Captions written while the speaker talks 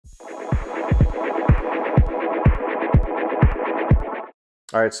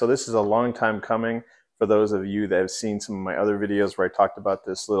All right, so this is a long time coming for those of you that have seen some of my other videos where I talked about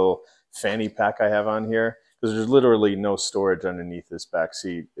this little fanny pack I have on here, because there's literally no storage underneath this back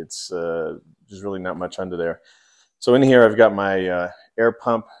seat. It's there's really not much under there. So in here I've got my air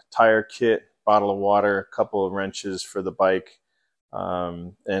pump, tire kit, bottle of water, a couple of wrenches for the bike,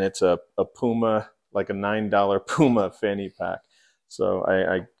 and it's a PUMA, like a $9 PUMA fanny pack. So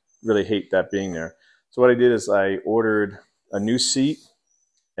I really hate that being there. So what I did is I ordered a new seat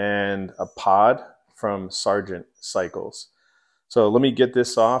and a pod from Sargent Cycles. So let me get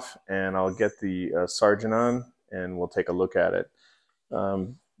this off and I'll get the Sargent on and we'll take a look at it.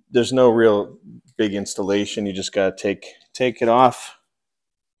 There's no real big installation. You just got to take it off.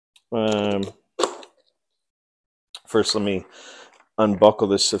 First, let me unbuckle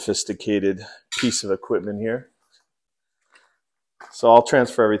this sophisticated piece of equipment here. So I'll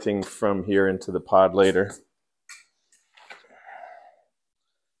transfer everything from here into the pod later.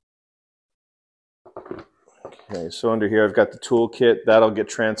 Okay, so under here I've got the tool kit. That'll get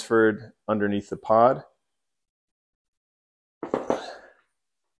transferred underneath the pod.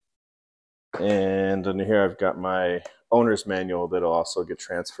 And under here I've got my owner's manual that'll also get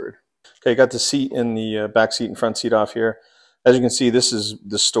transferred. Okay, got the seat and the back seat and front seat off here. As you can see, this is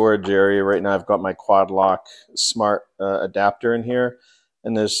the storage area. Right now I've got my quad lock smart adapter in here,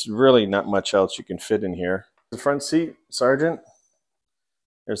 and there's really not much else you can fit in here. The front seat, Sargent.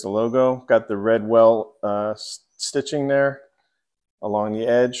 There's the logo. Got the red Welt stitching there along the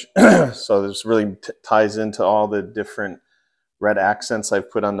edge. So this really ties into all the different red accents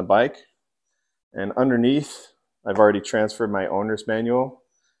I've put on the bike. And underneath, I've already transferred my owner's manual,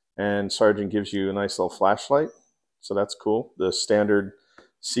 and Sargent gives you a nice little flashlight. So that's cool. The standard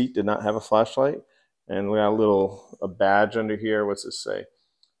seat did not have a flashlight. And we got a badge under here. What's this say?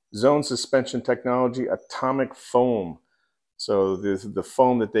 Zone suspension technology, atomic foam. So the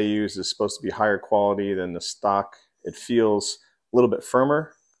foam that they use is supposed to be higher quality than the stock. It feels a little bit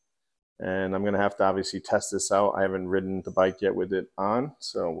firmer. And I'm going to have to obviously test this out. I haven't ridden the bike yet with it on,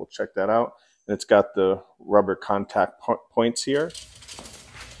 so we'll check that out. And it's got the rubber contact points here.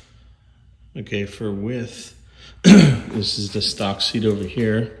 Okay, for width, this is the stock seat over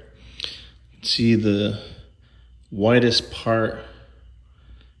here. See, the widest part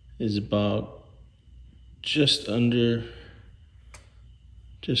is about just under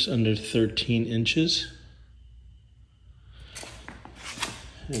 13 inches.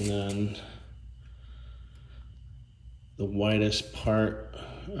 And then the widest part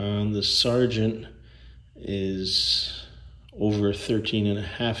on the Sargent is over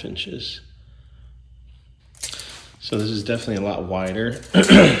 13.5 inches. So this is definitely a lot wider.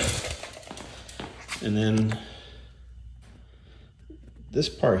 And then this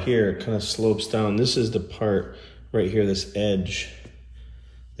part here kind of slopes down. This is the part right here, this edge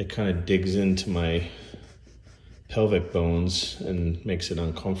that kind of digs into my pelvic bones and makes it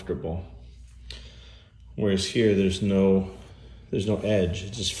uncomfortable. Whereas here there's no edge,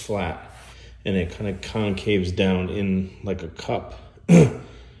 it's just flat, and it kind of concaves down in like a cup.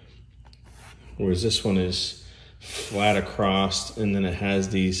 Whereas this one is flat across, and then it has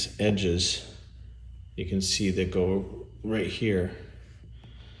these edges you can see that go right here,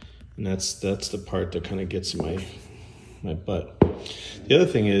 and that's the part that kind of gets my butt. The other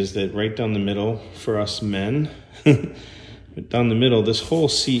thing is that right down the middle for us men, down the middle, this whole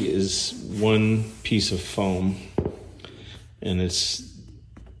seat is one piece of foam, and it's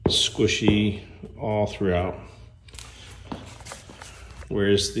squishy all throughout.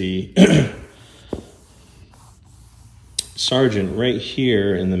 Whereas the Sargent right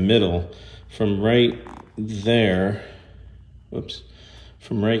here in the middle, from right there,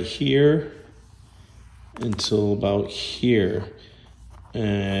 from right here until about here,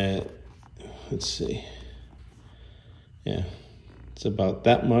 let's see, yeah, it's about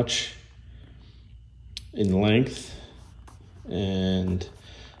that much in length and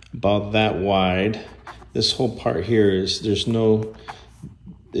about that wide. This whole part here is,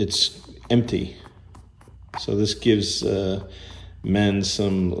 it's empty. So this gives men a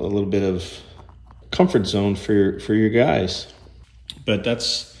little bit of comfort zone for your guys. But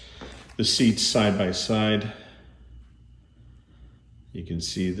that's the seats side by side. You can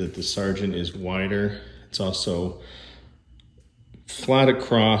see that the Sargent is wider. It's also flat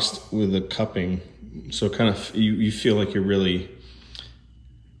across with a cupping. So kind of you feel like you're really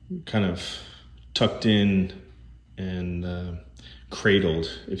kind of tucked in and cradled,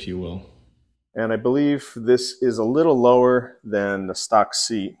 if you will. And I believe this is a little lower than the stock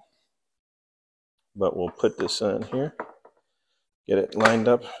seat, but we'll put this in here, get it lined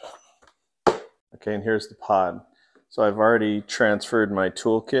up. Okay, and here's the pod. So I've already transferred my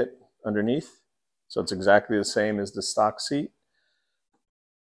toolkit underneath. So it's exactly the same as the stock seat.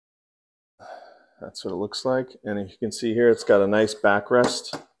 That's what it looks like. And if you can see here, it's got a nice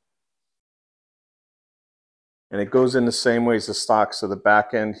backrest. And it goes in the same way as the stock. So the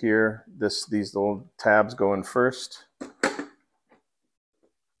back end here, these little tabs go in first. And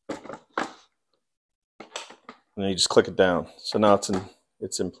then you just click it down. So now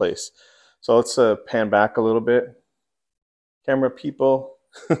it's in place. So let's pan back a little bit. Camera people.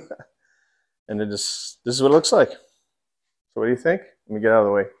 And then this is what it looks like. So what do you think? Let me get out of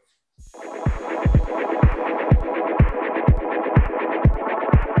the way.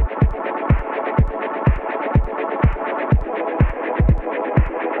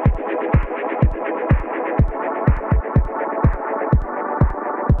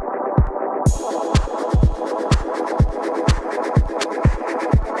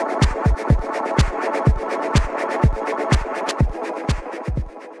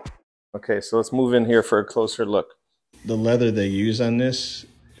 Okay, so let's move in here for a closer look. The leather they use on this,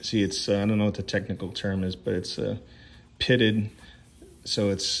 see, it's I don't know what the technical term is, but it's pitted, so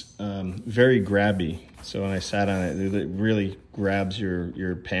it's very grabby. So when I sat on it, it really grabs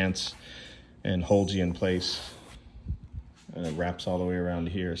your pants and holds you in place, and it wraps all the way around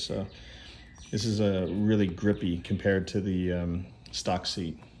here. So this is really grippy compared to the stock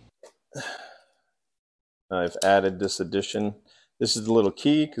seat. I've added this addition. This is the little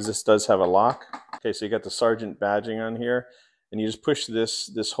key because this does have a lock. Okay, so you got the Sargent badging on here, and you just push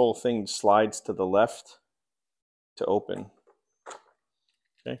this whole thing slides to the left to open.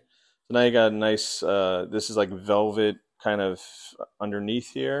 Okay, so now you got a nice, this is like velvet kind of underneath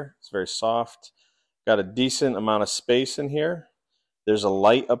here. It's very soft. Got a decent amount of space in here. There's a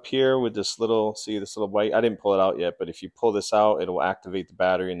light up here with this little, see this little white, I didn't pull it out yet, but if you pull this out, it will activate the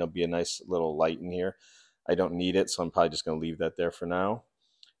battery and there'll be a nice little light in here. I don't need it, so I'm probably just going to leave that there for now.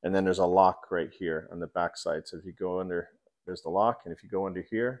 And then there's a lock right here on the back side. So if you go under, there's the lock. And if you go under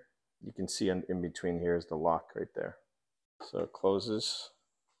here, you can see in between here is the lock right there. So it closes.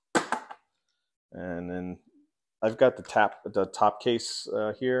 And then I've got the top case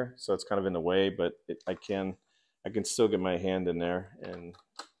here. So it's kind of in the way, but I can still get my hand in there and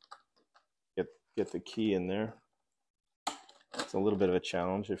get the key in there. It's a little bit of a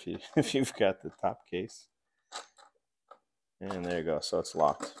challenge if you've got the top case. And there you go, so it's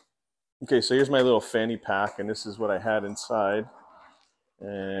locked. Okay, so here's my little fanny pack, and this is what I had inside.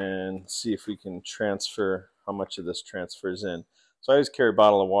 And see if we can transfer how much of this transfers in. So I always carry a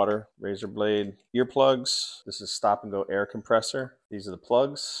bottle of water, razor blade, earplugs. This is stop and go air compressor. These are the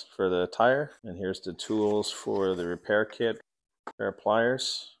plugs for the tire. And here's the tools for the repair kit, a pair of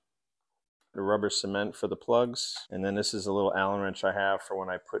pliers, the rubber cement for the plugs, and then this is a little Allen wrench I have for when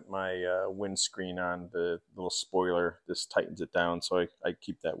I put my windscreen on, the little spoiler. This tightens it down, so I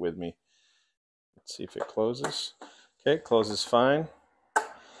keep that with me. Let's see if it closes. Okay, it closes fine.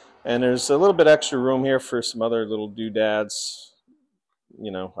 And there's a little bit extra room here for some other little doodads.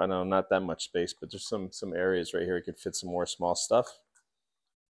 You know, I know not that much space, but there's some areas right here you could fit some more small stuff.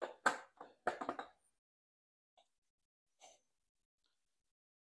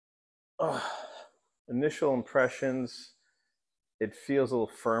 Initial impressions, it feels a little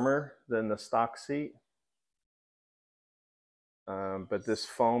firmer than the stock seat, but this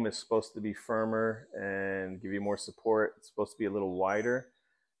foam is supposed to be firmer and give you more support. It's supposed to be a little wider,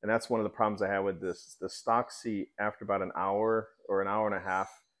 and that's one of the problems I had with this. The stock seat, after about an hour or an hour and a half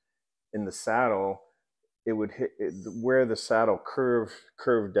in the saddle, it would hit where the saddle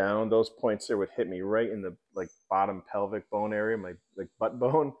curved down. Those points there would hit me right in the bottom pelvic bone area, my butt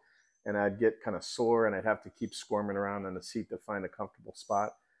bone. And I'd get kind of sore, and I'd have to keep squirming around on the seat to find a comfortable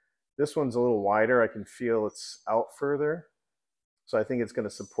spot. This one's a little wider. I can feel it's out further. So I think it's going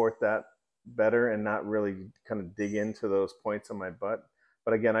to support that better and not really kind of dig into those points on my butt.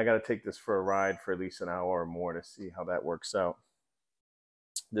 But again, I got to take this for a ride for at least an hour or more to see how that works out.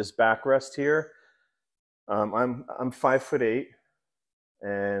 This backrest here, I'm 5'8",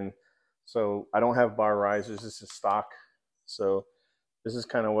 and so I don't have bar risers. This is stock. So this is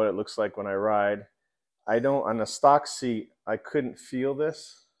kind of what it looks like when I ride. On the stock seat, I couldn't feel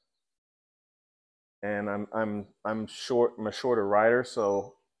this. And I'm a shorter rider,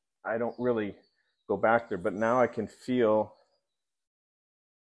 so I don't really go back there. But now I can feel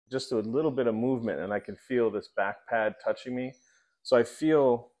just a little bit of movement, and I can feel this back pad touching me. So I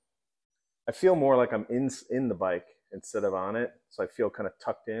feel more like I'm in the bike instead of on it. So I feel kind of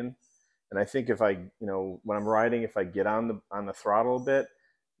tucked in. And I think if when I'm riding, if I get on the throttle a bit,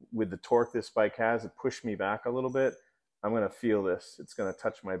 with the torque this bike has, it pushed me back a little bit. I'm going to feel this. It's going to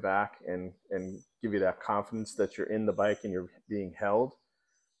touch my back and give you that confidence that you're in the bike and you're being held.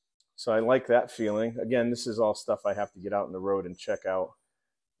 So I like that feeling. Again, this is all stuff I have to get out on the road and check out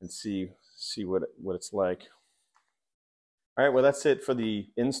and see what it's like. All right, well, that's it for the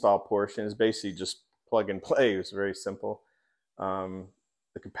install portion. It's basically just plug and play. It's very simple.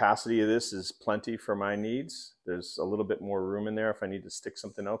 The capacity of this is plenty for my needs. There's a little bit more room in there if I need to stick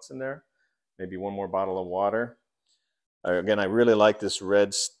something else in there. Maybe one more bottle of water. Again, I really like this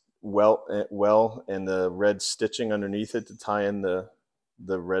red well and the red stitching underneath it to tie in the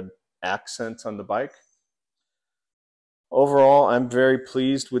red accents on the bike. Overall, I'm very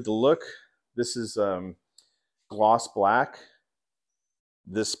pleased with the look. This is gloss black.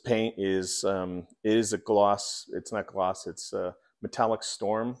 This paint is it is a gloss. It's not gloss. It's a metallic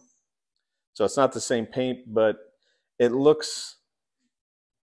storm. So it's not the same paint, but it looks,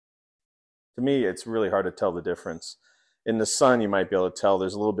 to me, it's really hard to tell the difference. In the sun, you might be able to tell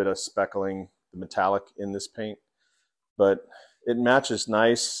there's a little bit of speckling, the metallic in this paint, but it matches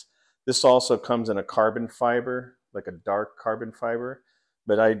nice. This also comes in a carbon fiber, like a dark carbon fiber,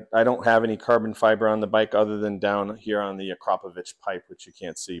 but I don't have any carbon fiber on the bike other than down here on the akrapovic pipe, which you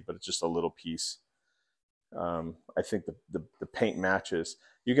can't see, but it's just a little piece. I think the paint matches.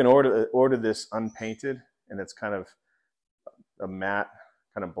 You can order this unpainted, and it's kind of a matte,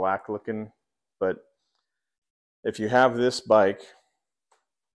 kind of black looking, but if you have this bike,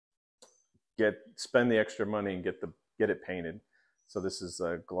 spend the extra money and get it painted. So this is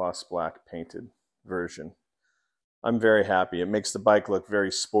a gloss black painted version. I'm very happy. It makes the bike look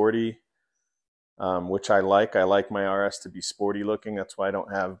very sporty, which I like. I like my RS to be sporty looking. That's why I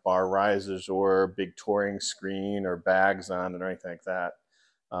don't have bar risers or big touring screen or bags on it or anything like that,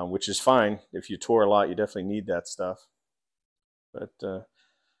 which is fine. If you tour a lot, you definitely need that stuff. But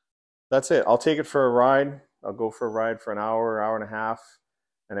that's it. I'll take it for a ride. I'll go for a ride for an hour, hour and a half,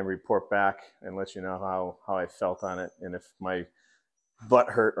 and then report back and let you know how I felt on it and if my butt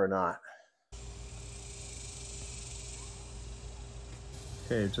hurt or not.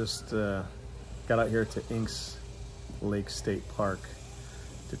 Okay, just got out here to Inks Lake State Park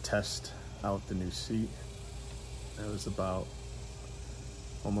to test out the new seat. It was about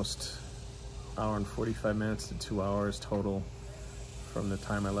almost an hour and 45 minutes to 2 hours total from the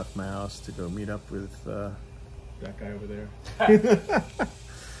time I left my house to go meet up with that guy over there. A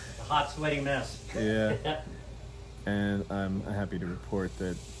hot, sweaty mess. Yeah. And I'm happy to report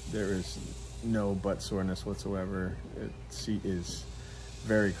that there is no butt soreness whatsoever. The seat is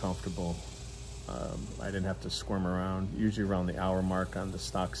very comfortable. I didn't have to squirm around. Usually around the hour mark on the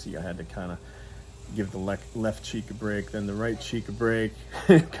stock seat, I had to kind of give the left cheek a break, then the right cheek a break,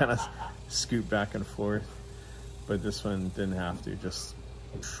 kind of scoot back and forth. But this one didn't have to. Just,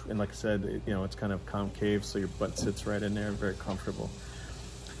 and like I said, you know, it's kind of concave, so your butt sits right in there, very comfortable.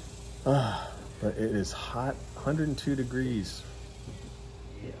 But it is hot, 102 degrees.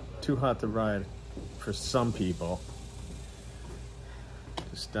 Too hot to ride for some people.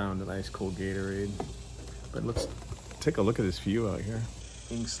 Just down to ice cold Gatorade. But let's take a look at this view out here.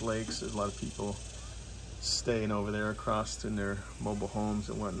 Inks Lakes, there's a lot of people staying over there across in their mobile homes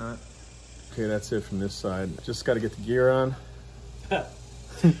and whatnot. Okay, that's it from this side. Just got to get the gear on.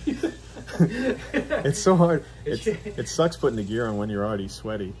 It's so hard. It sucks putting the gear on when you're already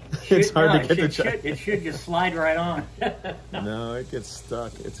sweaty. It's hard to get the jacket. It should just slide right on. No, it gets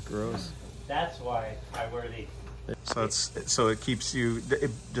stuck. It's gross. That's why I wear these. So it keeps you.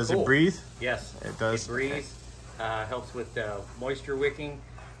 Does Cool. it breathe? Yes, it does. It breathes. Helps with moisture wicking.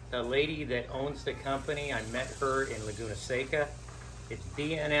 The lady that owns the company, I met her in Laguna Seca. It's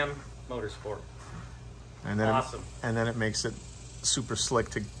D&M Motorsport. And then awesome. And then it makes it super slick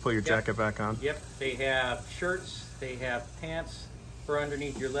to pull your jacket back on. Yep. They have shirts. They have pants for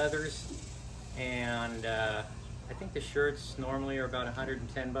underneath your leathers, and I think the shirts normally are about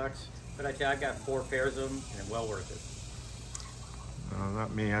 110 bucks. But I tell you, I got 4 pairs of them, and well worth it. No,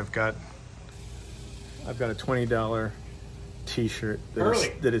 not me. I've got a $20 T-shirt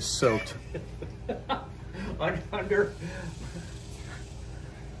that is soaked. Under.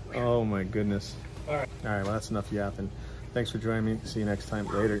 Oh my goodness. All right. All right. Well, that's enough yapping. Thanks for joining me. See you next time.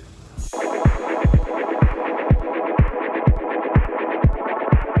 Later.